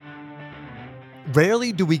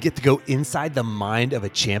Rarely do we get to go inside the mind of a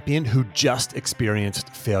champion who just experienced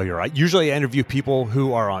failure. Usually I interview people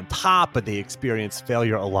who are on top, but they experience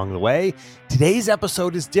failure along the way. Today's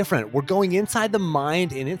episode is different. We're going inside the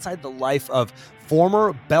mind and inside the life of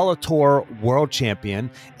former Bellator world champion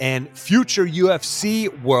and future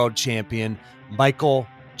UFC world champion, Michael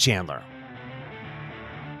Chandler.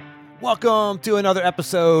 Welcome to another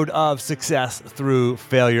episode of Success Through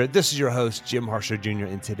Failure. This is your host, Jim Harshaw Jr.,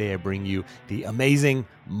 and today I bring you the amazing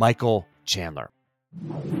Michael Chandler.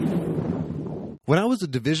 When I was a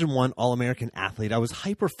Division I All-American athlete, I was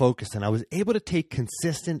hyper-focused and I was able to take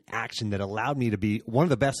consistent action that allowed me to be one of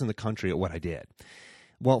the best in the country at what I did.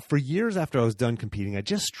 Well, for years after I was done competing, I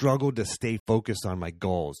just struggled to stay focused on my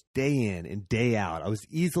goals day in and day out. I was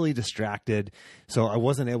easily distracted, so I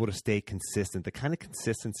wasn't able to stay consistent, the kind of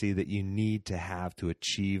consistency that you need to have to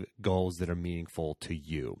achieve goals that are meaningful to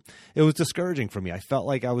you. It was discouraging for me. I felt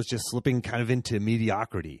like I was just slipping kind of into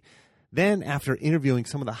mediocrity. Then, after interviewing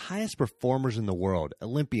some of the highest performers in the world,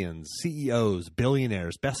 Olympians, CEOs,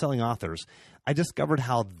 billionaires, best-selling authors, I discovered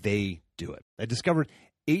how they do it. I discovered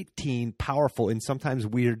 18 powerful and sometimes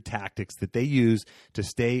weird tactics that they use to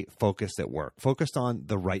stay focused at work, focused on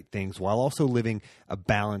the right things while also living a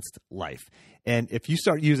balanced life. And if you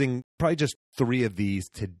start using probably just 3 of these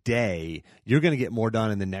today, you're going to get more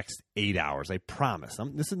done in the next 8 hours. I promise.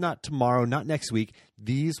 This is not tomorrow, not next week.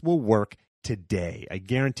 These will work today. I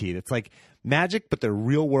guarantee it. It's like magic, but they're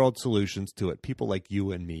real world solutions to it people like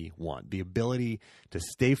you and me want. The ability to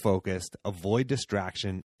stay focused, avoid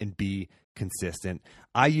distraction, and be consistent.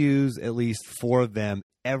 I use at least 4 of them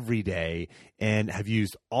every day and have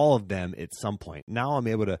used all of them at some point. Now I'm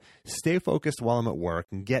able to stay focused while I'm at work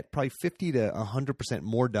and get probably 50 to 100%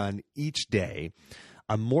 more done each day.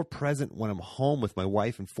 I'm more present when I'm home with my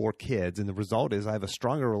wife and 4 kids, and the result is I have a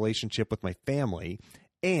stronger relationship with my family,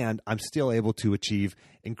 and I'm still able to achieve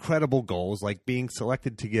incredible goals like being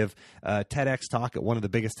selected to give a TEDx talk at one of the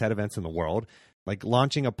biggest TED events in the world, like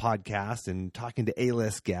launching a podcast and talking to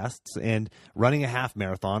A-list guests and running a half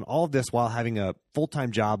marathon, all of this while having a full-time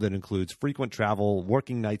job that includes frequent travel,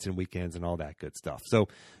 working nights and weekends, and all that good stuff. So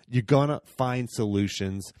you're going to find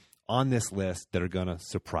solutions on this list that are going to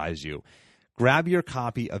surprise you. Grab your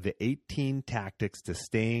copy of the 18 Tactics to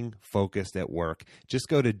Staying Focused at Work. Just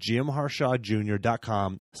go to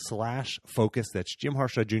jimharshawjr.com/focus. That's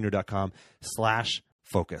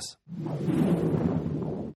jimharshawjr.com/focus.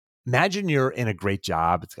 Imagine you're in a great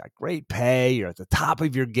job. It's got great pay. You're at the top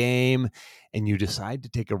of your game, and you decide to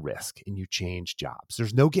take a risk and you change jobs.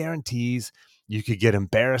 There's no guarantees. You could get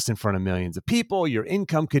embarrassed in front of millions of people. Your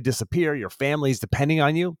income could disappear. Your family's depending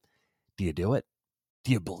on you. Do you do it?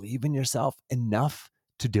 Do you believe in yourself enough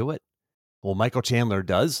to do it? Well, Michael Chandler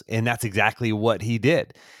does, and that's exactly what he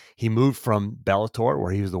did. He moved from Bellator,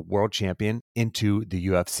 where he was the world champion, into the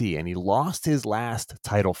UFC, and he lost his last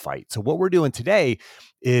title fight. So what we're doing today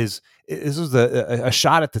is this was a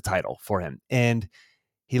shot at the title for him, and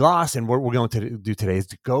he lost, and what we're going to do today is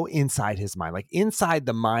to go inside his mind, like inside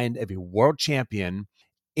the mind of a world champion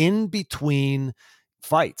in between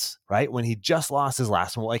fights, right? When he just lost his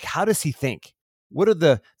last one, like how does he think? What are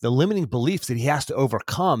the limiting beliefs that he has to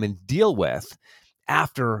overcome and deal with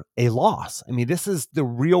after a loss? I mean, this is the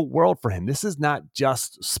real world for him. This is not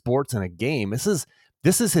just sports and a game. This is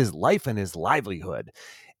his life and his livelihood.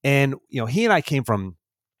 And, he and I came from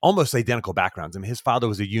almost identical backgrounds. I mean, his father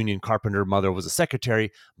was a union carpenter, mother was a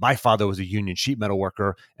secretary. My father was a union sheet metal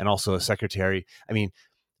worker and also a secretary. I mean,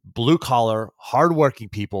 blue collar, hardworking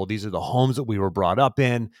people. These are the homes that we were brought up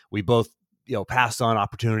in. We both passed on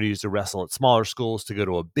opportunities to wrestle at smaller schools, to go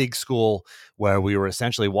to a big school where we were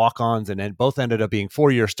essentially walk-ons, and then both ended up being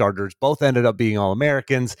 4-year starters, both ended up being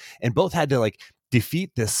All-Americans, and both had to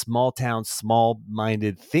defeat this small town,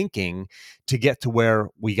 small-minded thinking to get to where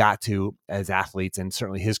we got to as athletes. And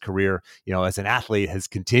certainly his career, as an athlete has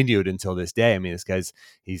continued until this day. I mean, this guy's,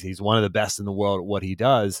 he's one of the best in the world at what he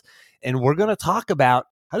does. And we're going to talk about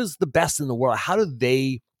how does the best in the world, how do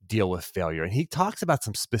they deal with failure? And he talks about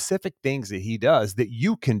some specific things that he does that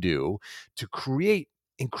you can do to create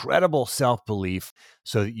incredible self-belief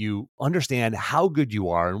so that you understand how good you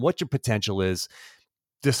are and what your potential is,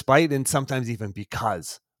 despite and sometimes even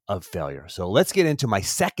because of failure. So let's get into my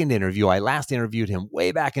second interview. I last interviewed him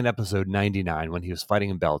way back in episode 99 when he was fighting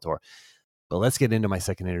in Bellator. But let's get into my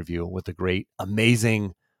second interview with the great,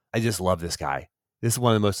 amazing, I just love this guy. This is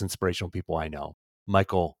one of the most inspirational people I know,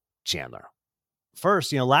 Michael Chandler.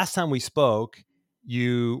 First, last time we spoke,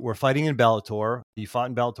 you were fighting in Bellator. You fought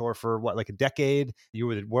in Bellator for like a decade. You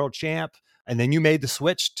were the world champ, and then you made the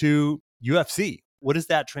switch to UFC. What has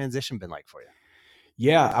that transition been like for you?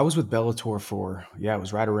 Yeah, I was with Bellator for, it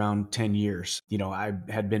was right around 10 years. I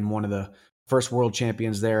had been one of the first world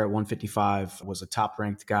champions there at 155, was a top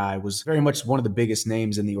ranked guy, was very much one of the biggest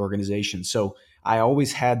names in the organization. So I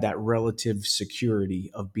always had that relative security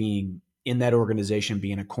of being in that organization,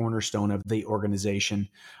 being a cornerstone of the organization.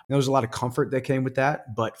 There was a lot of comfort that came with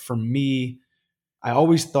that. But for me, I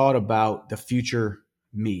always thought about the future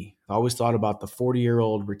me. I always thought about the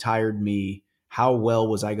 40-year-old retired me. How well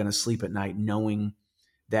was I going to sleep at night knowing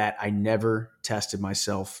that I never tested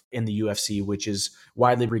myself in the UFC, which is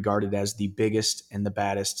widely regarded as the biggest and the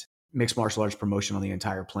baddest mixed martial arts promotion on the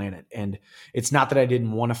entire planet. And it's not that I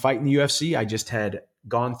didn't want to fight in the UFC. I just had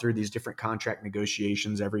gone through these different contract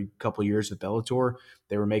negotiations every couple of years with Bellator.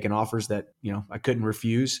 They were making offers that, I couldn't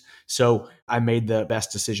refuse. So I made the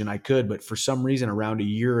best decision I could. But for some reason, around a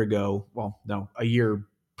year ago, a year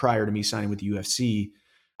prior to me signing with the UFC,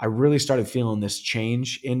 I really started feeling this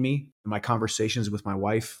change in me. My conversations with my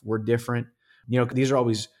wife were different. These are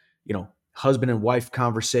always, husband and wife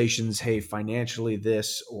conversations. Hey, financially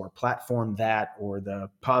this or platform that, or the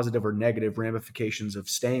positive or negative ramifications of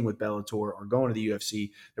staying with Bellator or going to the UFC.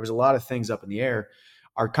 There was a lot of things up in the air.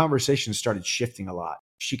 Our conversations started shifting a lot.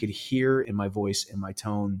 She could hear in my voice, in my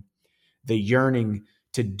tone, the yearning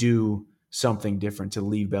to do something different, to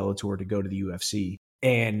leave Bellator, to go to the UFC.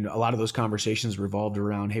 And a lot of those conversations revolved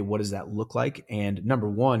around, hey, what does that look like? And number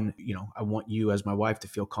one, I want you as my wife to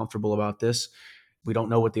feel comfortable about this. We don't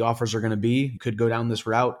know what the offers are going to be. You could go down this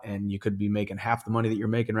route and you could be making half the money that you're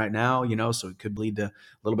making right now, so it could lead to a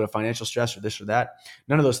little bit of financial stress or this or that.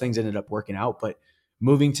 None of those things ended up working out, but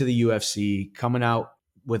moving to the UFC, coming out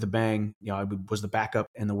with a bang, I was the backup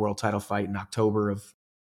in the world title fight in October of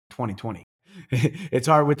 2020. It's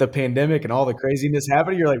hard with the pandemic and all the craziness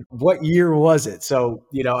happening. You're like, what year was it? So,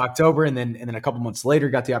 October, and then a couple months later,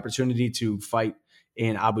 got the opportunity to fight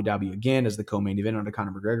in Abu Dhabi again as the co-main event on the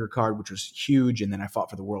Conor McGregor card, which was huge. And then I fought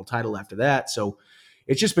for the world title after that. So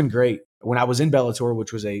it's just been great. When I was in Bellator,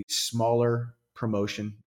 which was a smaller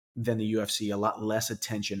promotion than the UFC, a lot less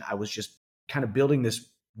attention, I was just kind of building this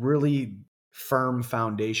really firm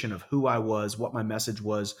foundation of who I was, what my message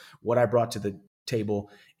was, what I brought to the table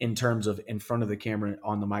in terms of in front of the camera,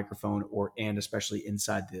 on the microphone, and especially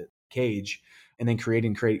inside the cage, and then create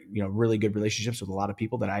really good relationships with a lot of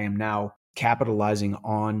people that I am now capitalizing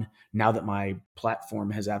on now that my platform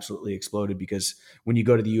has absolutely exploded. Because when you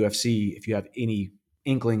go to the UFC, if you have any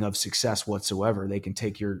inkling of success whatsoever, they can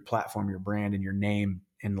take your platform, your brand, and your name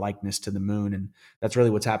and likeness to the moon. And that's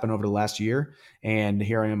really what's happened over the last year. And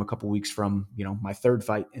here I am a couple weeks from, my third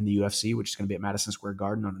fight in the UFC, which is going to be at Madison Square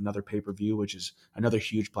Garden on another pay-per-view, which is another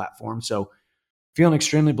huge platform. So feeling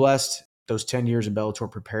extremely blessed. Those 10 years in Bellator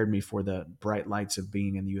prepared me for the bright lights of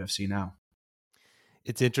being in the UFC now.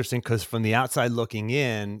 It's interesting because from the outside looking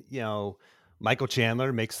in, Michael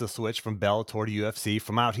Chandler makes the switch from Bellator to UFC.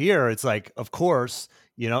 From out here, it's like, of course,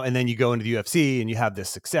 and then you go into the UFC and you have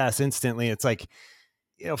this success instantly. It's like,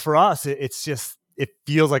 for us, it's just, it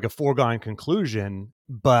feels like a foregone conclusion.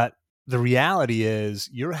 But the reality is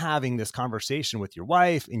you're having this conversation with your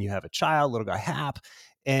wife and you have a child, little guy Hap,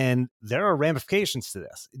 and there are ramifications to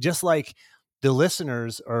this. Just like the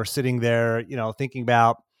listeners are sitting there, thinking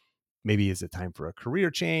about, maybe is it time for a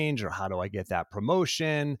career change, or how do I get that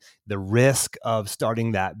promotion? The risk of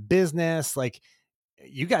starting that business. Like,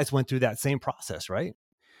 you guys went through that same process, right?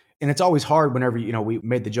 And it's always hard whenever, we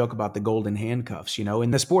made the joke about the golden handcuffs,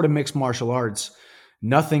 in the sport of mixed martial arts,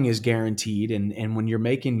 nothing is guaranteed. And when you're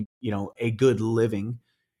making, a good living,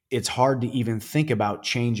 it's hard to even think about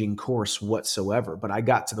changing course whatsoever. But I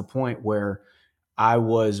got to the point where I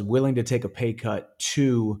was willing to take a pay cut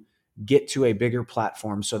to get to a bigger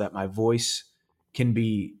platform so that my voice can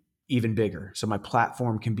be even bigger. So my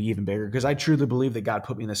platform can be even bigger, because I truly believe that God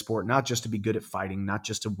put me in the sport, not just to be good at fighting, not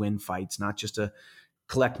just to win fights, not just to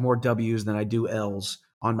collect more W's than I do L's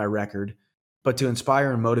on my record, but to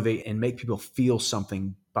inspire and motivate and make people feel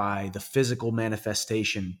something by the physical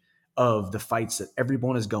manifestation of the fights that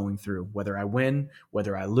everyone is going through, whether I win,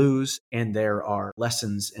 whether I lose. And there are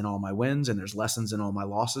lessons in all my wins and there's lessons in all my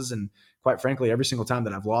losses. And quite frankly, every single time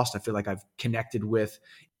that I've lost, I feel like I've connected with,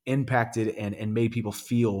 impacted, and made people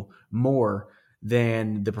feel more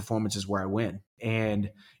than the performances where I win.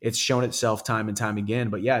 And it's shown itself time and time again.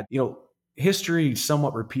 But yeah, history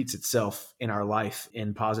somewhat repeats itself in our life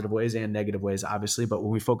in positive ways and negative ways, obviously. But when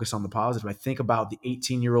we focus on the positive, I think about the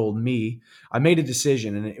 18-year-old me. I made a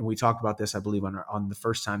decision, and we talked about this, I believe, on the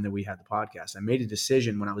first time that we had the podcast. I made a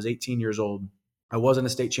decision when I was 18 years old. I wasn't a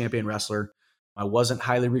state champion wrestler. I wasn't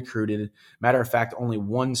highly recruited. Matter of fact, only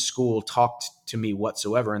one school talked to me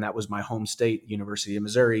whatsoever, and that was my home state, University of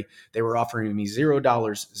Missouri. They were offering me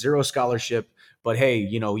 $0, zero scholarship, but hey,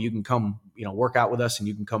 you can come, work out with us and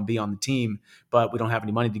you can come be on the team, but we don't have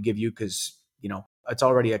any money to give you because, it's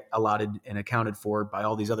already allotted and accounted for by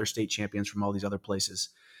all these other state champions from all these other places.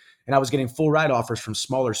 And I was getting full ride offers from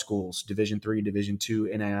smaller schools, Division III, Division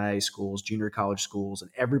II, NAIA schools, junior college schools.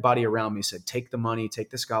 And everybody around me said, take the money,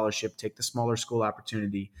 take the scholarship, take the smaller school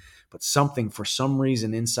opportunity. But something, for some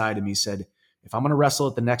reason inside of me said, if I'm going to wrestle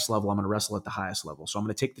at the next level, I'm going to wrestle at the highest level. So I'm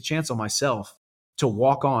going to take the chance on myself to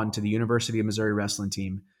walk on to the University of Missouri wrestling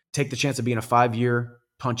team, take the chance of being a 5-year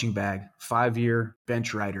punching bag, 5-year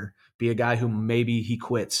bench rider, be a guy who maybe he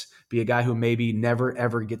quits, be a guy who maybe never,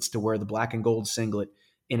 ever gets to wear the black and gold singlet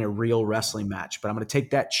in a real wrestling match. But I'm going to take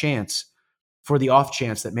that chance for the off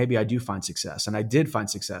chance that maybe I do find success. And I did find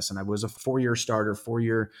success. And I was a 4-year starter,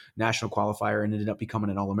 4-year national qualifier, and ended up becoming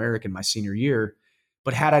an All-American my senior year.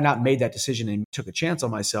 But had I not made that decision and took a chance on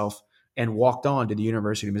myself and walked on to the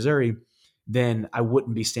University of Missouri, then I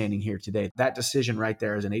wouldn't be standing here today. That decision right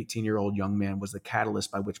there as an 18-year-old young man was the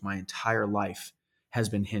catalyst by which my entire life has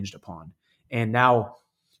been hinged upon. And now,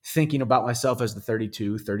 thinking about myself as the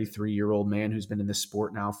 32, 33-year-old man who's been in this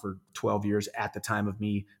sport now for 12 years at the time of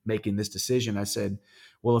me making this decision, I said,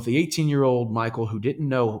 well, if the 18-year-old Michael, who didn't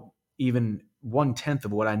know even 1/10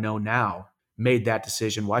 of what I know now, made that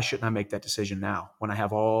decision, why shouldn't I make that decision now when I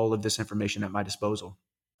have all of this information at my disposal?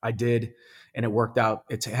 I did, and it worked out.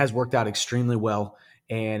 It has worked out extremely well.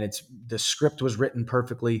 And the script was written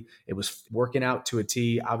perfectly. It was working out to a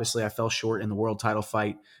T. Obviously, I fell short in the world title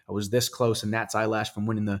fight. I was this close, and Nat's eyelash from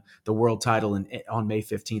winning the world title on May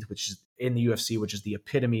 15th, which is in the UFC, which is the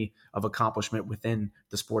epitome of accomplishment within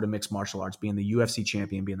the sport of mixed martial arts, being the UFC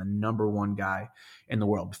champion, being the number one guy in the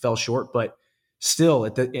world. Fell short, but still,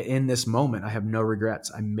 in this moment, I have no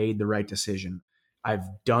regrets. I made the right decision. I've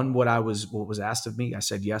done what was asked of me. I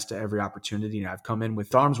said yes to every opportunity, and I've come in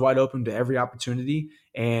with arms wide open to every opportunity.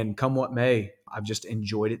 And come what may, I've just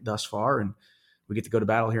enjoyed it thus far. And we get to go to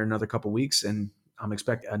battle here in another couple of weeks, and I'm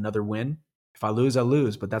expecting another win. If I lose, I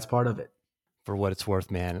lose, but that's part of it. For what it's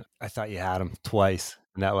worth, man, I thought you had him twice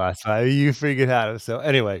in that last fight. You freaking had him. So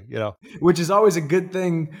anyway, which is always a good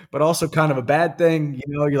thing, but also kind of a bad thing.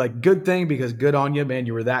 You're like, good thing because good on you, man.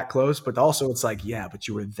 You were that close, but also it's like, yeah, but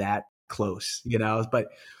you were that close, But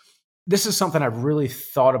this is something I've really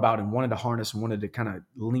thought about and wanted to harness and wanted to kind of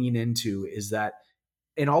lean into, is that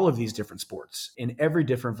in all of these different sports, in every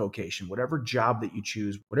different vocation, whatever job that you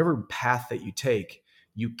choose, whatever path that you take,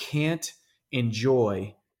 you can't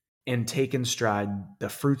enjoy and take in stride the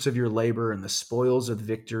fruits of your labor and the spoils of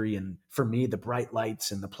victory. And for me, the bright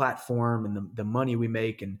lights and the platform and the money we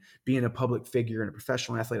make and being a public figure and a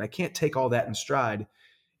professional athlete. I can't take all that in stride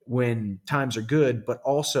when times are good, but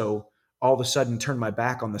also all of a sudden turn my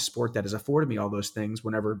back on the sport that has afforded me all those things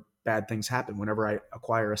whenever bad things happen, whenever I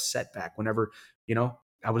acquire a setback, whenever,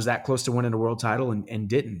 I was that close to winning a world title and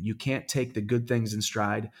didn't. You can't take the good things in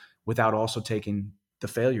stride without also taking the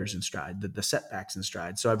failures in stride, the setbacks in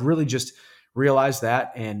stride. So I've really just realized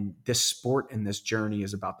that. And this sport and this journey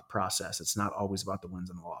is about the process. It's not always about the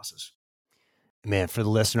wins and the losses. man, for the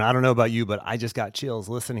listener, I don't know about you, but I just got chills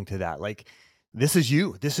listening to that. Like, this is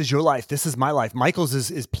you. This is your life. This is my life. Michael's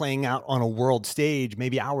is playing out on a world stage.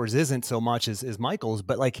 Maybe ours isn't so much as Michael's,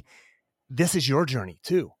 but like, this is your journey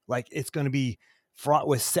too. Like, it's going to be fraught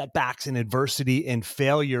with setbacks and adversity and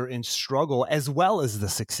failure and struggle, as well as the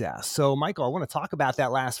success. So Michael, I want to talk about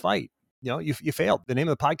that last fight. You failed. The name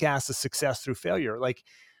of the podcast is Success Through Failure. Like,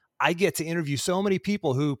 I get to interview so many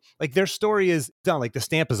people who, like, their story is done, like the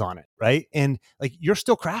stamp is on it, right? And like, you're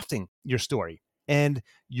still crafting your story, and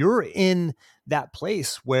you're in that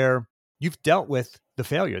place where you've dealt with the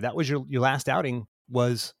failure. That was your last outing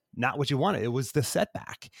was not what you wanted. It was the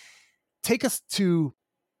setback. Take us to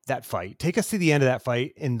that fight. Take us to the end of that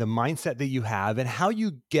fight and the mindset that you have and how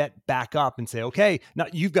you get back up and say, okay, now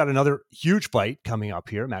you've got another huge fight coming up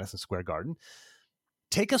here at Madison Square Garden.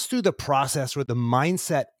 Take us through the process or the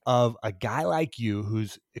mindset of a guy like you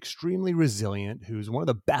who's extremely resilient, who's one of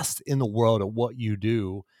the best in the world at what you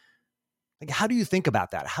do. Like, how do you think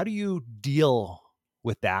about that? How do you deal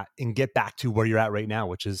with that and get back to where you're at right now,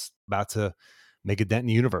 which is about to make a dent in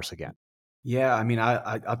the universe again? Yeah, I mean,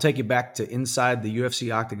 I'll take you back to inside the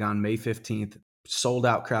UFC Octagon, May 15th, sold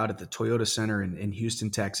out crowd at the Toyota Center in Houston,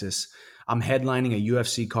 Texas. I'm headlining a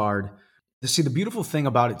UFC card. See, the beautiful thing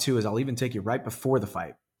about it too is I'll even take you right before the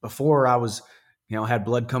fight. Before I was, had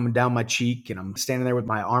blood coming down my cheek, and I'm standing there with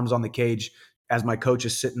my arms on the cage as my coach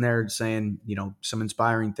is sitting there saying, some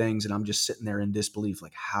inspiring things, and I'm just sitting there in disbelief,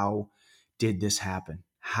 like, how did this happen?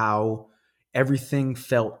 How everything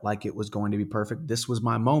felt like it was going to be perfect. This was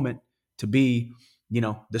my moment to be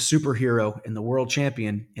the superhero and the world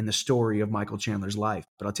champion in the story of Michael Chandler's life.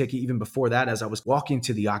 But I'll take you even before that. As I was walking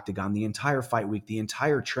to the octagon, the entire fight week, the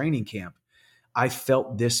entire training camp, I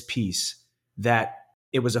felt this piece that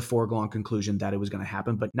it was a foregone conclusion that it was going to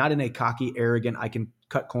happen, but not in a cocky, arrogant, I can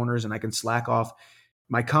cut corners and I can slack off.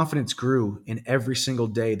 My confidence grew in every single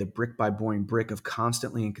day, the brick by brick of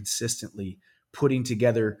constantly and consistently putting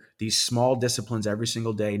together these small disciplines every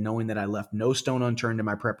single day, knowing that I left no stone unturned in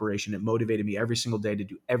my preparation. It motivated me every single day to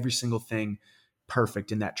do every single thing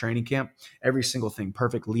perfect in that training camp, every single thing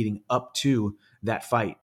perfect leading up to that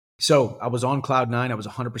fight. So I was on cloud nine. I was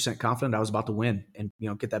 100% confident I was about to win and,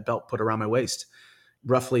 get that belt put around my waist.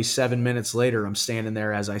 Roughly 7 minutes later, I'm standing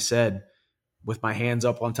there, as I said, with my hands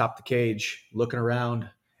up on top of the cage, looking around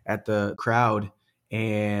at the crowd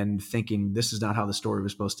and thinking this is not how the story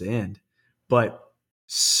was supposed to end. But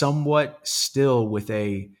somewhat still with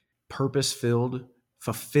a purpose-filled,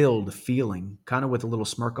 fulfilled feeling, kind of with a little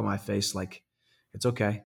smirk on my face, like, it's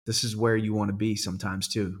okay. This is where you want to be sometimes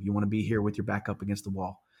too. You want to be here with your back up against the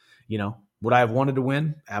wall. Would I have wanted to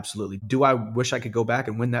win? Absolutely. Do I wish I could go back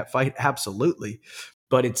and win that fight? Absolutely.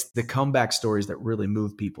 But it's the comeback stories that really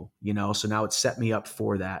move people, So now it's set me up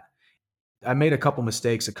for that. I made a couple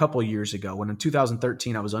mistakes a couple years ago when in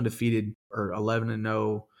 2013 I was undefeated or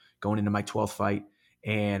 11-0 going into my 12th fight,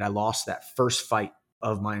 and I lost that first fight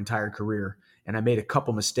of my entire career. And I made a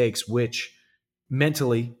couple mistakes which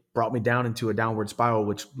mentally brought me down into a downward spiral,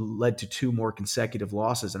 which led to 2 more consecutive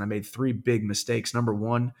losses. And I made 3 big mistakes. Number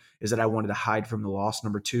 1 is that I wanted to hide from the loss.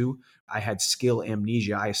 Number 2, I had skill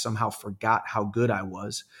amnesia. I somehow forgot how good I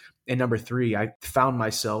was. And number 3, I found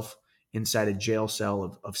myself inside a jail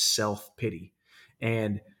cell of self-pity.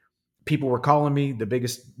 And people were calling me, the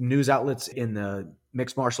biggest news outlets in the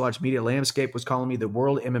mixed martial arts media landscape was calling me, the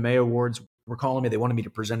World MMA Awards were calling me. They wanted me to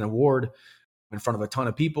present an award in front of a ton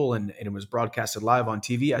of people, and it was broadcasted live on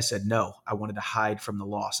TV. I said no. I wanted to hide from the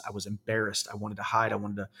loss. I was embarrassed. I wanted to hide. I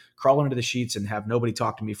wanted to crawl under the sheets and have nobody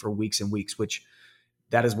talk to me for weeks and weeks, which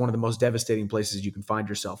that is one of the most devastating places you can find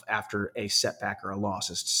yourself after a setback or a loss,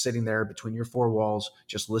 is sitting there between your 4 walls,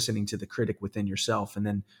 just listening to the critic within yourself. And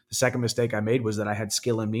then the second mistake I made was that I had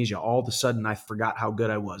skill amnesia. All of a sudden, I forgot how good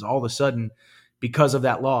I was. All of a sudden, because of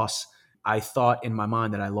that loss, I thought in my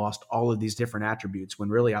mind that I lost all of these different attributes when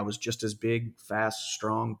really I was just as big, fast,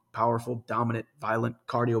 strong, powerful, dominant, violent.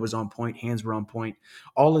 Cardio was on point. Hands were on point.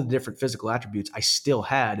 All of the different physical attributes I still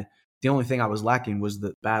had. The only thing I was lacking was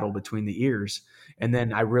the battle between the ears. And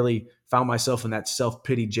then I really found myself in that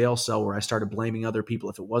self-pity jail cell where I started blaming other people.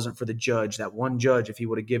 If it wasn't for the judge, that one judge, if he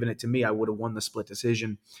would have given it to me, I would have won the split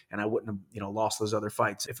decision and I wouldn't have, lost those other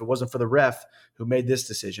fights. If it wasn't for the ref who made this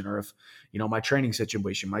decision, or if, my training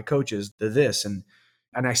situation, my coaches, this, and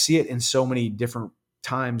I see it in so many different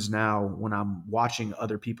times now when I'm watching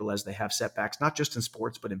other people as they have setbacks, not just in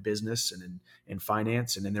sports, but in business and in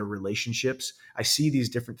finance and in their relationships. I see these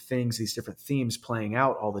different things, these different themes playing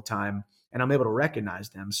out all the time, and I'm able to recognize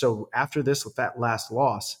them. So after this, with that last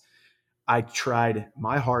loss, I tried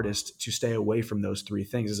my hardest to stay away from those 3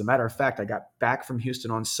 things. As a matter of fact, I got back from Houston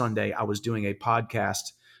on Sunday. I was doing a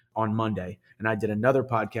podcast on Monday, and I did another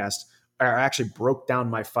podcast. I actually broke down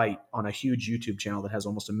my fight on a huge YouTube channel that has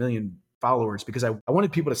almost 1 million followers because I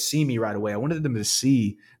wanted people to see me right away. I wanted them to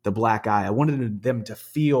see the black eye. I wanted them to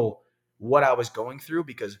feel what I was going through,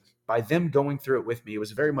 because by them going through it with me, it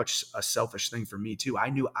was very much a selfish thing for me too.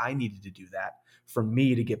 I knew I needed to do that for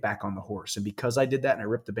me to get back on the horse. And because I did that and I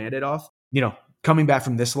ripped the Band-Aid off, coming back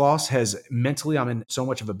from this loss has mentally, I'm in so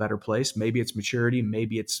much of a better place. Maybe it's maturity.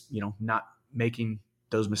 Maybe it's, not making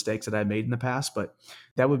those mistakes that I made in the past, but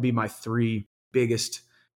that would be my 3 biggest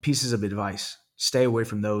pieces of advice. Stay away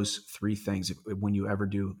from those 3 things when you ever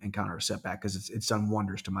do encounter a setback, because it's done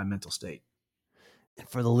wonders to my mental state. And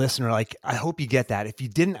for the listener, I hope you get that. If you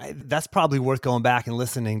didn't, that's probably worth going back and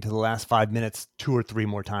listening to the last 5 minutes 2 or 3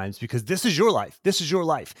 more times, because this is your life. This is your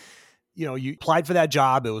life. You applied for that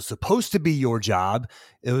job. It was supposed to be your job.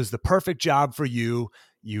 It was the perfect job for you.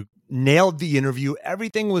 You nailed the interview.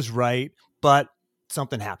 Everything was right, but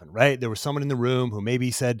something happened, right? There was someone in the room who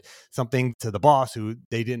maybe said something to the boss who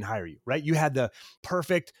they didn't hire you, right? You had the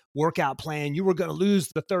perfect workout plan. You were going to lose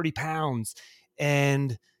the 30 pounds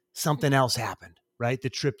and something else happened, right?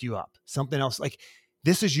 That tripped you up. Something else. Like,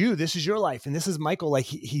 this is you. This is your life. And this is Michael. Like,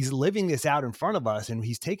 he's living this out in front of us, and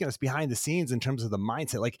he's taking us behind the scenes in terms of the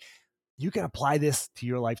mindset. Like, you can apply this to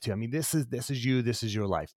your life too. I mean, this is you. This is your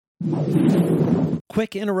life.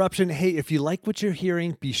 Quick interruption. Hey, if you like what you're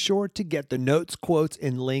hearing, be sure to get the notes, quotes,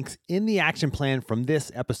 and links in the action plan from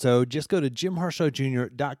this episode. Just go to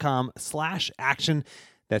jimharshawjr.com/action.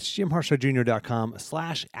 That's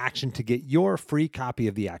jimharshawjr.com/action to get your free copy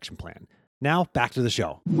of the action plan. Now back to the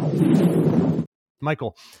show.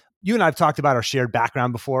 Michael, you and I have talked about our shared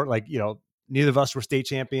background before. Like, neither of us were state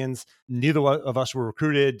champions. Neither of us were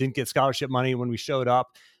recruited, didn't get scholarship money when we showed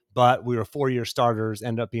up, but we were 4-year starters,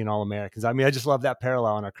 ended up being All-Americans. I mean, I just love that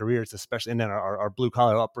parallel in our careers, especially, and then our blue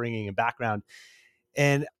collar upbringing and background.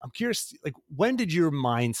 And I'm curious, like, when did your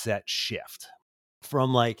mindset shift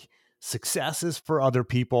from like successes for other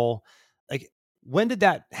people? Like, when did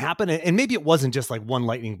that happen? And maybe it wasn't just like one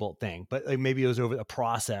lightning bolt thing, but like maybe it was over a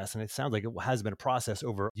process. And it sounds like it has been a process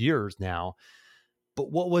over years now. But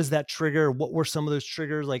what was that trigger? What were some of those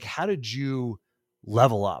triggers? Like, how did you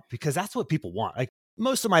level up? Because that's what people want. Like,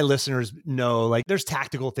 most of my listeners know, like, there's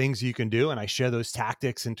tactical things you can do. And I share those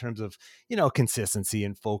tactics in terms of, consistency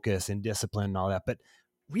and focus and discipline and all that. But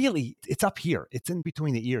really, it's up here. It's in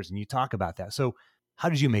between the ears. And you talk about that. So how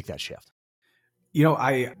did you make that shift?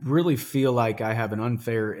 I really feel like I have an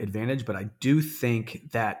unfair advantage, but I do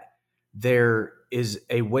think that there is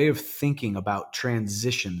a way of thinking about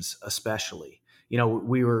transitions, especially.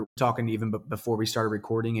 We were talking even before we started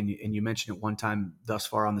recording, and you mentioned it one time thus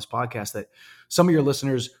far on this podcast that some of your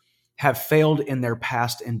listeners have failed in their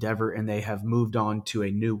past endeavor and they have moved on to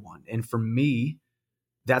a new one. And for me,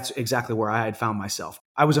 that's exactly where I had found myself.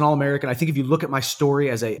 I was an All-American. I think if you look at my story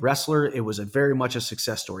as a wrestler, it was very much a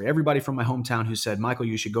success story. Everybody from my hometown who said, Michael,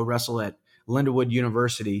 you should go wrestle at Lindenwood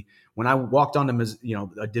University. When I walked onto,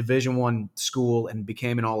 a Division I school and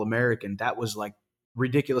became an All-American, that was like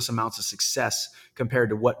ridiculous amounts of success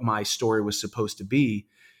compared to what my story was supposed to be.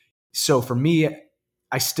 So for me,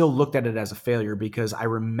 I still looked at it as a failure because I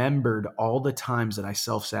remembered all the times that I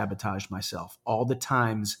self-sabotaged myself, all the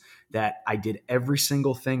times that I did every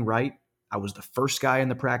single thing right. I was the first guy in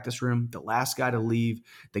the practice room, the last guy to leave,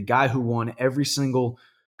 the guy who won every single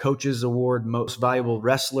coach's award, most valuable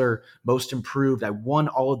wrestler, most improved. I won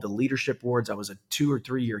all of the leadership awards. I was a 2 or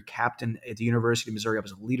 3 year captain at the University of Missouri. I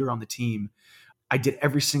was a leader on the team. I did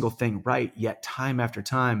every single thing right, yet time after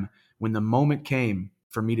time, when the moment came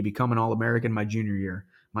for me to become an All-American my junior year,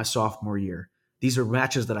 my sophomore year, these are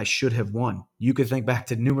matches that I should have won. You could think back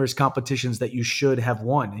to numerous competitions that you should have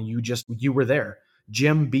won, and you were there.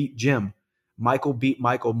 Jim beat Jim. Michael beat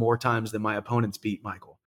Michael more times than my opponents beat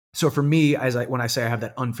Michael. So for me, when I say I have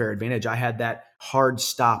that unfair advantage, I had that hard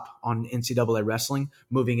stop on NCAA wrestling,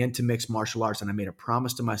 moving into mixed martial arts, and I made a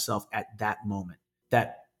promise to myself at that moment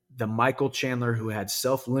that the Michael Chandler who had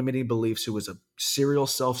self-limiting beliefs, who was a serial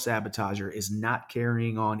self-sabotager, is not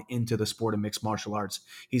carrying on into the sport of mixed martial arts.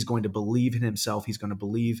 He's going to believe in himself. He's going to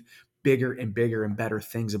believe bigger and bigger and better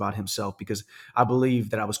things about himself, because I believe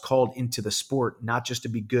that I was called into the sport not just to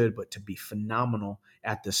be good, but to be phenomenal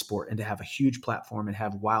at this sport and to have a huge platform and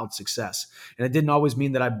have wild success. And it didn't always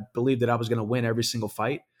mean that I believed that I was going to win every single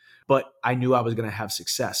fight, but I knew I was going to have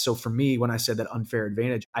success. So for me, when I said that unfair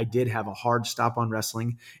advantage, I did have a hard stop on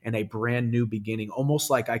wrestling and a brand new beginning, almost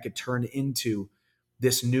like I could turn into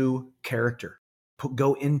this new character,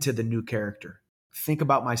 go into the new character, think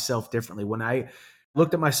about myself differently. When I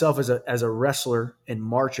looked at myself as a wrestler in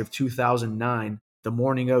March of 2009, the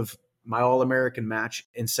morning of my All-American match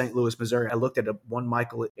in St. Louis, Missouri, I looked at one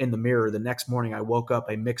Michael in the mirror. The next morning, I woke up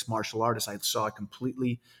a mixed martial artist. I saw a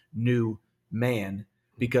completely new man,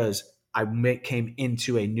 because I came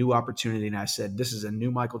into a new opportunity and I said, this is a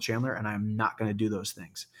new Michael Chandler, and I'm not going to do those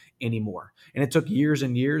things anymore. And it took years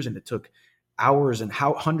and years, and it took hours and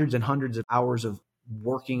hundreds of hours of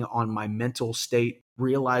working on my mental state,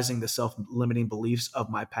 realizing the self-limiting beliefs of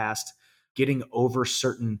my past, getting over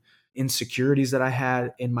certain insecurities that I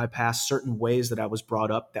had in my past, certain ways that I was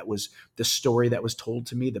brought up, that was the story that was told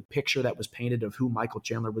to me, the picture that was painted of who Michael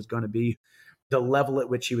Chandler was going to be, the level at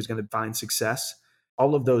which he was going to find success.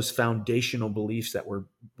 All of those foundational beliefs that were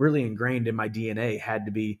really ingrained in my DNA had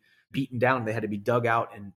to be beaten down. They had to be dug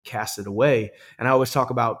out and casted away. And I always talk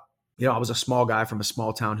about, I was a small guy from a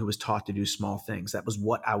small town who was taught to do small things. That was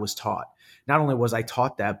what I was taught. Not only was I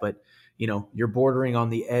taught that, but you're bordering on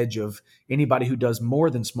the edge of anybody who does more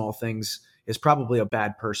than small things is probably a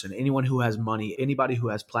bad person. Anyone who has money, anybody who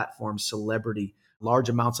has platforms, celebrity, large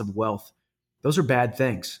amounts of wealth, those are bad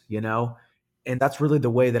things, And that's really the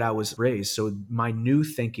way that I was raised. So my new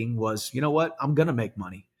thinking was, you know what? I'm going to make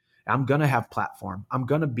money. I'm going to have platform. I'm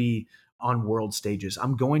going to be on world stages.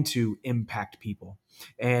 I'm going to impact people.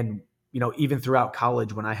 And, even throughout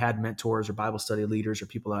college, when I had mentors or Bible study leaders or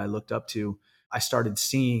people that I looked up to, I started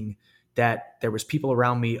seeing that there was people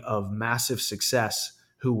around me of massive success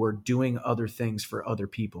who were doing other things for other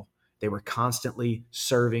people. They were constantly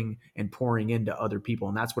serving and pouring into other people.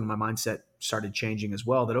 And that's when my mindset started changing as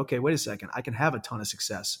well, that, okay, wait a second, I can have a ton of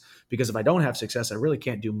success, because if I don't have success, I really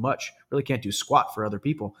can't do much, really can't do squat for other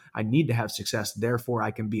people. I need to have success. Therefore,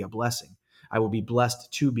 I can be a blessing. I will be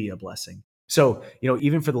blessed to be a blessing. So,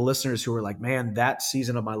 even for the listeners who are like, man, that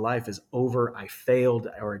season of my life is over, I failed,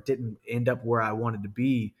 or it didn't end up where I wanted to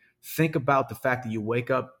be, think about the fact that you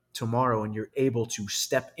wake up tomorrow and you're able to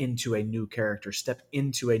step into a new character, step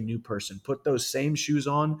into a new person, put those same shoes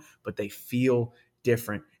on, but they feel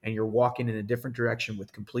different. And you're walking in a different direction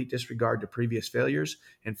with complete disregard to previous failures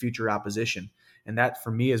and future opposition. And that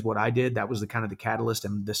for me is what I did. That was the kind of the catalyst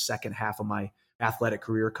and the second half of my athletic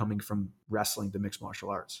career coming from wrestling to mixed martial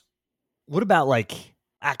arts. What about like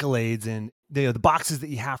accolades and the boxes that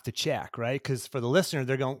you have to check, right? Because for the listener,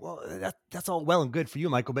 they're going, well, that's all well and good for you,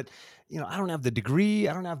 Michael, but I don't have the degree,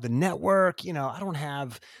 I don't have the network, I don't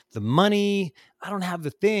have the money, I don't have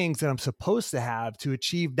the things that I'm supposed to have to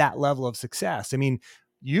achieve that level of success. I mean,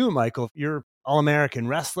 you, Michael, you're All-American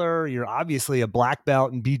wrestler, you're obviously a black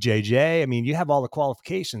belt in BJJ. I mean, you have all the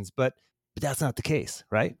qualifications, but that's not the case,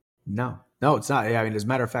 right? No, it's not. I mean, as a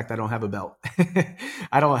matter of fact, I don't have a belt.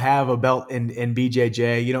 I don't have a belt in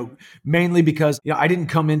BJJ, mainly because, I didn't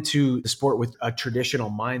come into the sport with a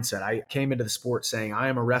traditional mindset. I came into the sport saying, I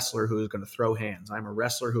am a wrestler who is going to throw hands. I'm a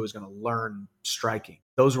wrestler who is going to learn striking.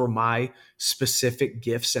 Those were my specific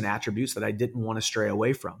gifts and attributes that I didn't want to stray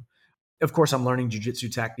away from. Of course, I'm learning jiu-jitsu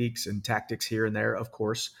techniques and tactics here and there, of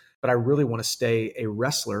course, but I really want to stay a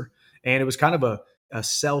wrestler. And it was kind of a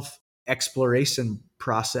self-exploration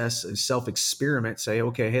process, a self-experiment. Say,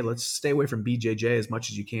 okay, hey, let's stay away from BJJ as much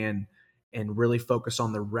as you can and really focus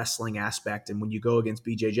on the wrestling aspect. And when you go against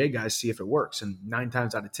BJJ guys, see if it works. And 9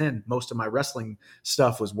 times out of 10, most of my wrestling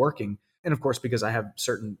stuff was working. And of course, because I have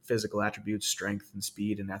certain physical attributes, strength and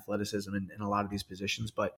speed and athleticism in a lot of these positions.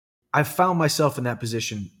 But I've found myself in that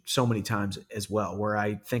position so many times as well, where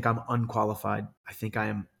I think I'm unqualified. I think I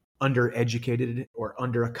am undereducated or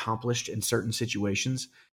underaccomplished in certain situations.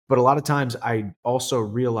 But a lot of times I also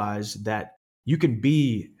realize that you can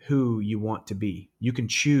be who you want to be. You can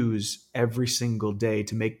choose every single day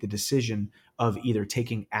to make the decision of either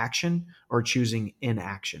taking action or choosing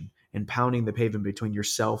inaction and pounding the pavement between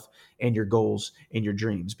yourself and your goals and your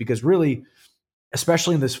dreams. Because really,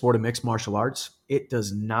 especially in the sport of mixed martial arts, it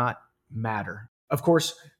does not matter. Of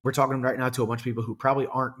course, we're talking right now to a bunch of people who probably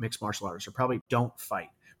aren't mixed martial artists or probably don't fight.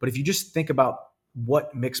 But if you just think about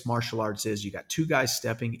what mixed martial arts is, you got 2 guys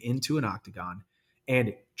stepping into an octagon.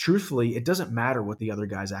 And truthfully, it doesn't matter what the other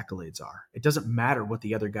guy's accolades are. It doesn't matter what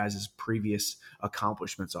the other guy's previous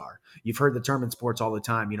accomplishments are. You've heard the term in sports all the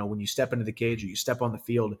time. When you step into the cage or you step on the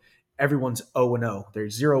field, everyone's 0-0.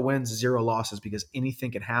 There's 0 wins, 0 losses because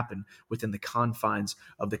anything can happen within the confines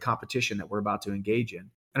of the competition that we're about to engage in.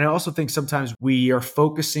 And I also think sometimes we are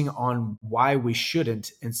focusing on why we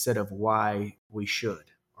shouldn't instead of why we should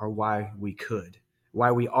or why we could,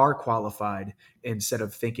 why we are qualified instead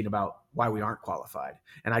of thinking about why we aren't qualified.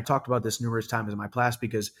 And I talked about this numerous times in my class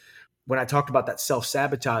because when I talked about that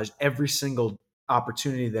self-sabotage, every single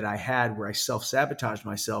opportunity that I had where I self-sabotaged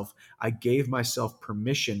myself, I gave myself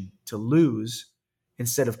permission to lose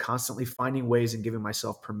instead of constantly finding ways and giving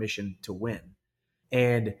myself permission to win.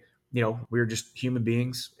 And we're just human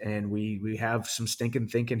beings and we have some stinking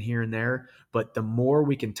thinking here and there, but the more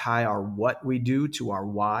we can tie our what we do to our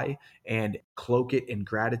why and cloak it in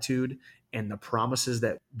gratitude and the promises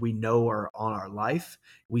that we know are on our life,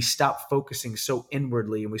 we stop focusing so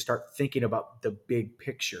inwardly and we start thinking about the big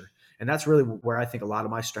picture. And that's really where I think a lot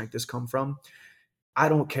of my strength has come from. I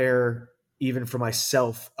don't care even for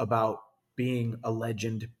myself about being a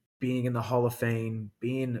legend, being in the Hall of Fame,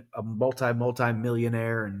 being a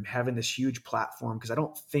multi-millionaire and having this huge platform, because I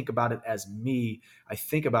don't think about it as me. I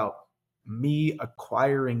think about me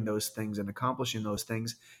acquiring those things and accomplishing those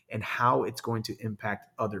things and how it's going to impact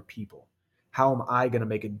other people. How am I going to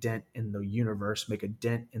make a dent in the universe, make a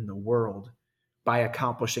dent in the world by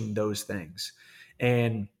accomplishing those things?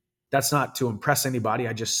 And that's not to impress anybody.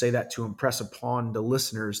 I just say that to impress upon the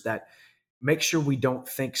listeners that make sure we don't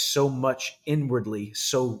think so much inwardly.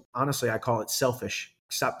 So honestly, I call it selfish.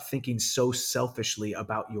 Stop thinking so selfishly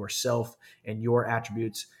about yourself and your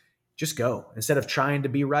attributes. Just go. Instead of trying to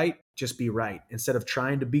be right, just be right. Instead of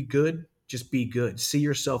trying to be good, just be good. See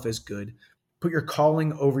yourself as good. Put your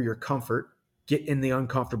calling over your comfort. Get in the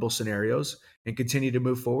uncomfortable scenarios and continue to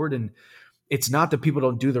move forward. And it's not that people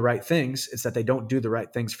don't do the right things. It's that they don't do the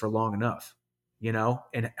right things for long enough,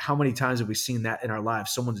 And how many times have we seen that in our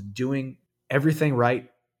lives? Someone's doing everything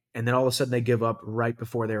right, and then all of a sudden they give up right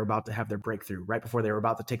before they're about to have their breakthrough, right before they were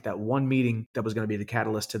about to take that one meeting that was going to be the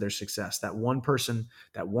catalyst to their success, that one person,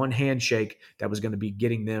 that one handshake that was going to be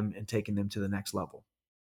getting them and taking them to the next level.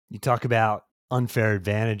 You talk about unfair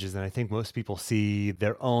advantages, and I think most people see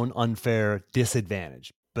their own unfair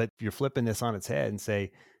disadvantage. But you're flipping this on its head and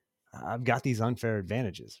say, I've got these unfair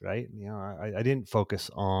advantages, right? I didn't focus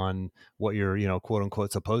on what you're, quote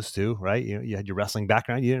unquote supposed to, right? You had your wrestling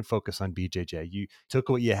background. You didn't focus on BJJ. You took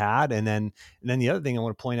what you had. And then the other thing I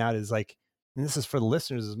want to point out is like, and this is for the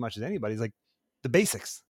listeners as much as anybody, is like the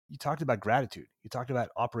basics. You talked about gratitude. You talked about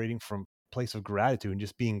operating from a place of gratitude and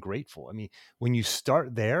just being grateful. I mean, when you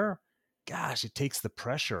start there, gosh, it takes the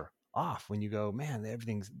pressure off when you go, man,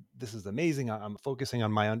 this is amazing. I'm focusing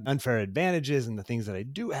on my unfair advantages and the things that I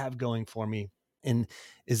do have going for me. And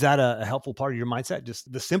is that a helpful part of your mindset?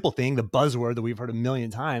 Just the simple thing, the buzzword that we've heard a million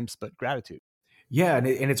times, but gratitude. Yeah, and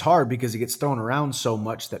it's hard because it gets thrown around so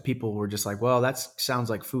much that people were just like, well, that sounds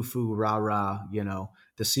like foo-foo, rah-rah,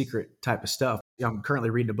 the secret type of stuff. I'm currently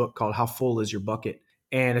reading a book called How Full Is Your Bucket?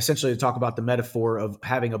 And essentially to talk about the metaphor of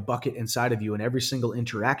having a bucket inside of you, and every single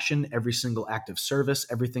interaction, every single act of service,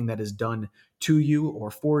 everything that is done to you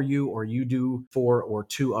or you do for or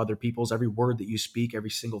to other people's, every word that you speak, every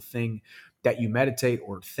single thing that you meditate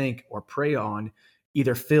or think or pray on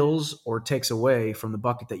either fills or takes away from the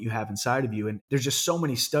bucket that you have inside of you. And there's just so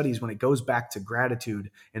many studies when it goes back to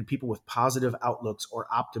gratitude and people with positive outlooks or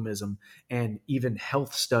optimism, and even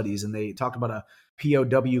health studies. And they talked about a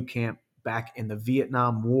POW camp back in the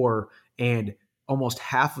Vietnam War, and almost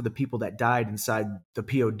half of the people that died inside the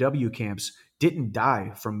POW camps didn't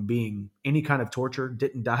die from being any kind of torture,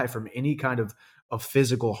 didn't die from any kind of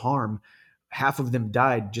physical harm. Half of them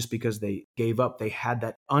died just because they gave up. They had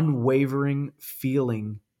that unwavering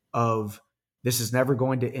feeling of this is never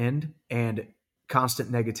going to end, and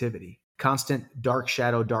constant negativity, constant dark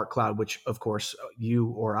shadow, dark cloud, which of course you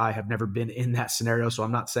or I have never been in that scenario. So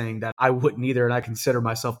I'm not saying that I wouldn't either. And I consider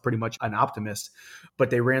myself pretty much an optimist, but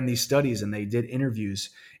they ran these studies and they did interviews,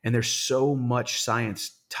 and there's so much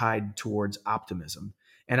science tied towards optimism.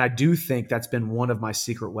 And I do think that's been one of my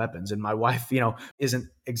secret weapons. And my wife, isn't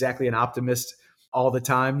exactly an optimist all the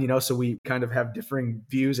time, so we kind of have differing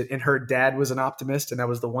views. And her dad was an optimist. And that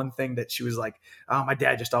was the one thing that she was like, oh, my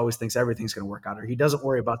dad just always thinks everything's going to work out, or he doesn't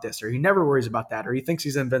worry about this, or he never worries about that, or he thinks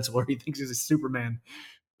he's invincible, or he thinks he's a Superman.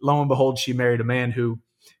 Lo and behold, she married a man who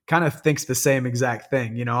kind of thinks the same exact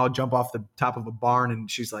thing. I'll jump off the top of a barn and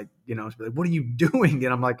she's like, what are you doing?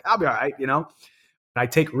 And I'm like, I'll be all right. I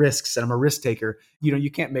take risks and I'm a risk taker.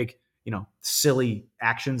 You can't make, silly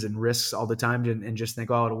actions and risks all the time and just think,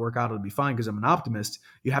 oh, it'll work out, it'll be fine because I'm an optimist.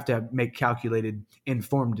 You have to make calculated,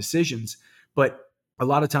 informed decisions. But a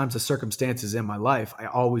lot of times the circumstances in my life, I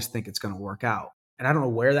always think it's going to work out. And I don't know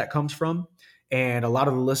where that comes from. And a lot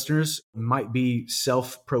of the listeners might be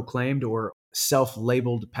self-proclaimed or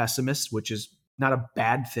self-labeled pessimists, which is not a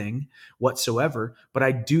bad thing whatsoever. But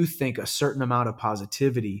I do think a certain amount of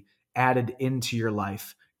positivity added into your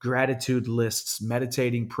life, gratitude lists,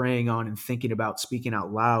 meditating, praying on, and thinking about, speaking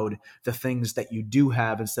out loud the things that you do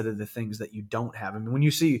have instead of the things that you don't have. I mean, when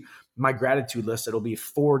you see my gratitude list, it'll be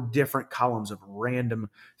 4 different columns of random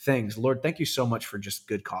things. Lord, thank you so much for just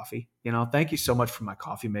good coffee. Thank you so much for my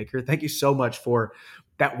coffee maker. Thank you so much for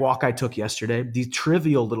that walk I took yesterday. These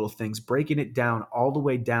trivial little things, breaking it down all the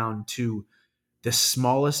way down to the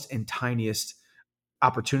smallest and tiniest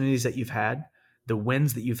opportunities that you've had, the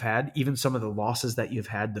wins that you've had, even some of the losses that you've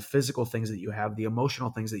had, the physical things that you have, the emotional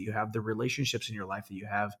things that you have, the relationships in your life that you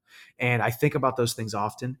have. And I think about those things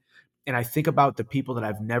often. And I think about the people that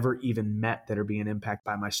I've never even met that are being impacted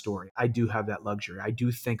by my story. I do have that luxury. I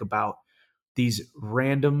do think about these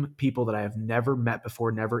random people that I have never met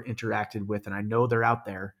before, never interacted with. And I know they're out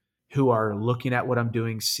there who are looking at what I'm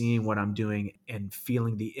doing, seeing what I'm doing, and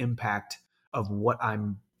feeling the impact of what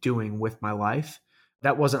I'm doing with my life.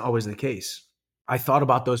 That wasn't always the case. I thought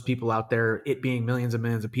about those people out there, it being millions and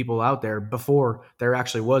millions of people out there before there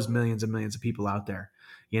actually was millions and millions of people out there,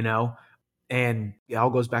 you know? And it all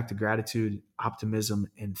goes back to gratitude, optimism,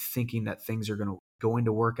 and thinking that things are going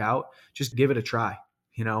to work out. Just give it a try.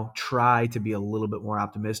 Try to be a little bit more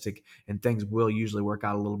optimistic, and things will usually work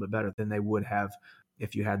out a little bit better than they would have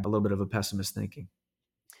if you had a little bit of a pessimist thinking.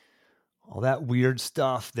 All that weird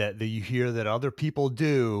stuff that you hear that other people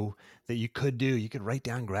do that you could do. You could write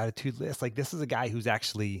down gratitude lists. Like, this is a guy who's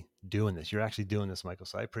actually doing this. You're actually doing this, Michael.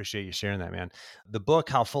 So I appreciate you sharing that, man. The book,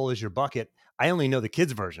 How Full Is Your Bucket? I only know the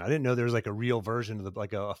kids version. I didn't know there was like a real version of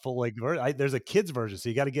like a full length version. There's a kids version. So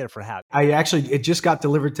you got to get it for half. It just got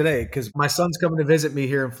delivered today because my son's coming to visit me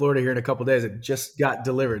here in Florida here in a couple of days. It just got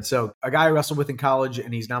delivered. So a guy I wrestled with in college,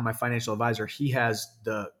 and he's now my financial advisor. He has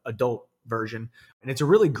the adult version, and it's a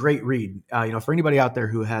really great read. For anybody out there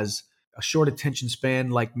who has a short attention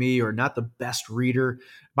span like me, or not the best reader,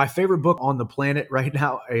 my favorite book on the planet right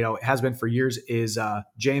now, it has been for years, is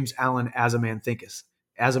James Allen, As a Man Thinketh.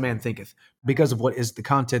 as a man thinketh, because of what is the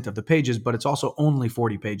content of the pages, but it's also only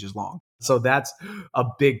 40 pages long. So that's a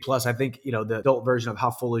big plus. I think, the adult version of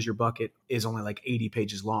How Full Is Your Bucket is only like 80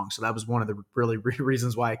 pages long. So that was one of the really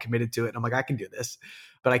reasons why I committed to it. And I'm like, I can do this,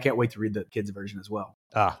 but I can't wait to read the kids version as well.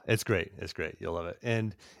 It's great. It's great. You'll love it.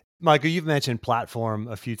 And Michael, you've mentioned platform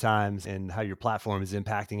a few times and how your platform is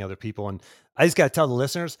impacting other people. And I just got to tell the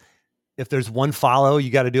listeners, if there's one follow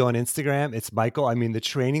you got to do on Instagram, it's Michael. I mean, the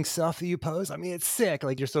training stuff that you post, I mean, it's sick.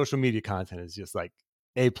 Like your social media content is just like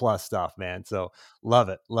A+ stuff, man. So love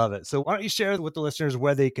it. Love it. So why don't you share with the listeners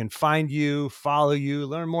where they can find you, follow you,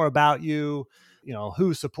 learn more about you,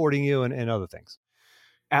 who's supporting you and other things.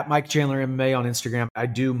 At Mike Chandler MMA on Instagram, I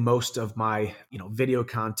do most of my, video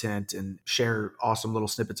content and share awesome little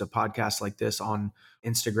snippets of podcasts like this on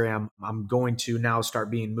Instagram. I'm going to now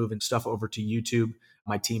start moving stuff over to YouTube.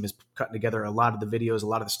 My team is cutting together a lot of the videos, a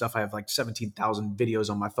lot of the stuff. I have like 17,000 videos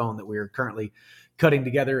on my phone that we are currently cutting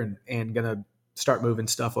together and going to start moving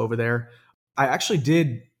stuff over there. I actually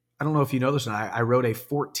did, I don't know if you know this, I wrote a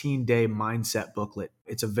 14-day mindset booklet.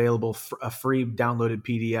 It's available for a free downloaded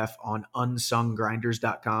PDF on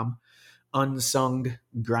unsunggrinders.com,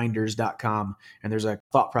 unsunggrinders.com. And there's a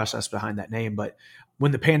thought process behind that name. But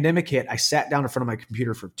when the pandemic hit, I sat down in front of my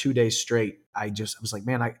computer for 2 days straight. I was like,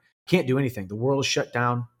 man, I can't do anything. The world is shut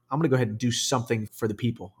down. I'm going to go ahead and do something for the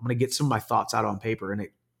people. I'm going to get some of my thoughts out on paper. And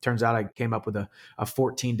it turns out I came up with a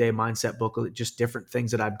 14-day mindset booklet, just different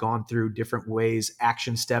things that I've gone through, different ways,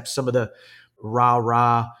 action steps, some of the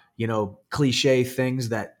rah, cliche things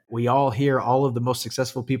that we all hear all of the most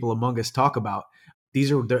successful people among us talk about.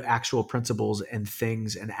 These are the actual principles and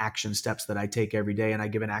things and action steps that I take every day. And I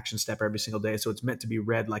give an action step every single day. So it's meant to be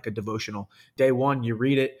read like a devotional. Day one, you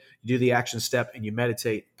read it, you do the action step, and you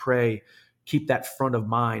meditate, pray, keep that front of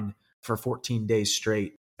mind for 14 days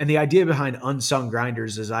straight. And the idea behind Unsung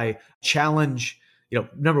Grinders is I challenge,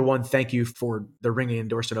 number one, thank you for the ringing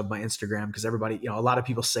endorsement of my Instagram, because everybody, a lot of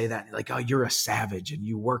people say that like, oh, you're a savage and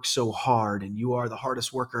you work so hard and you are the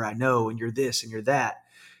hardest worker I know and you're this and you're that.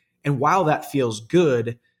 And while that feels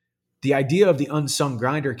good, the idea of the unsung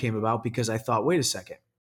grinder came about because I thought, wait a second,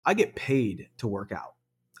 I get paid to work out.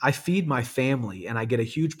 I feed my family and I get a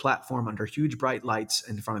huge platform under huge bright lights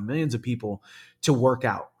in front of millions of people to work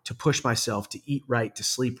out, to push myself, to eat right, to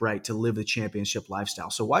sleep right, to live the championship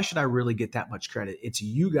lifestyle. So why should I really get that much credit? It's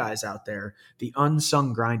you guys out there, the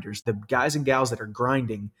unsung grinders, the guys and gals that are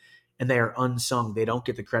grinding and they are unsung. They don't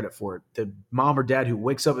get the credit for it. The mom or dad who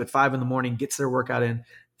wakes up at 5 a.m, gets their workout in,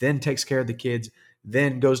 then takes care of the kids,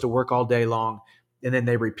 then goes to work all day long, and then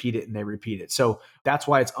they repeat it and they repeat it. So that's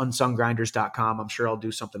why it's unsunggrinders.com. I'm sure I'll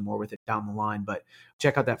do something more with it down the line, but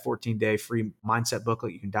check out that 14-day free mindset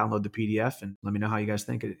booklet. You can download the PDF and let me know how you guys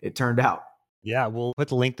think it turned out. Yeah, we'll put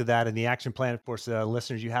the link to that in the action plan. Of course,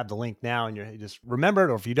 listeners, you have the link now and you just remember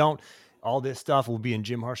it, or if you don't, all this stuff will be in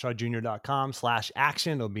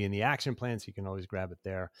jimharshawjr.com/action. It'll be in the action plan, so you can always grab it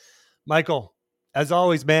there. Michael, as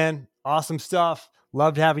always, man, awesome stuff.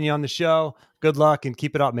 Loved having you on the show. Good luck and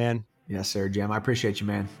keep it up, man. Yes, sir, Jim. I appreciate you,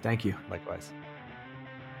 man. Thank you. Likewise.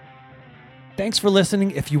 Thanks for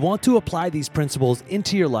listening. If you want to apply these principles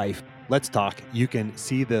into your life, let's talk. You can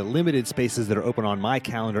see the limited spaces that are open on my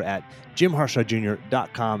calendar at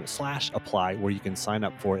jimharshawjr.com/apply, where you can sign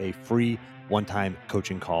up for a free one-time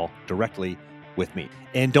coaching call directly with me.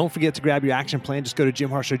 And don't forget to grab your action plan. Just go to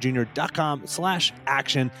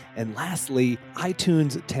jimharshawjr.com/action. And lastly,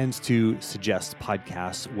 iTunes tends to suggest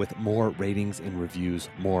podcasts with more ratings and reviews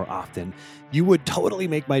more often. You would totally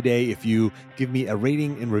make my day if you give me a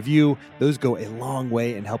rating and review. Those go a long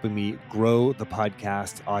way in helping me grow the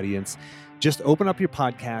podcast audience. Just open up your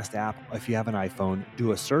podcast app. If you have an iPhone,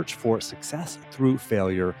 do a search for Success Through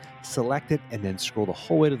Failure, select it, and then scroll the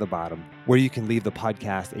whole way to the bottom where you can leave the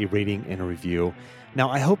podcast a rating and a review. Now,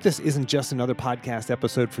 I hope this isn't just another podcast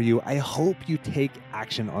episode for you. I hope you take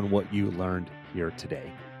action on what you learned here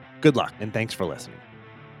today. Good luck, and thanks for listening.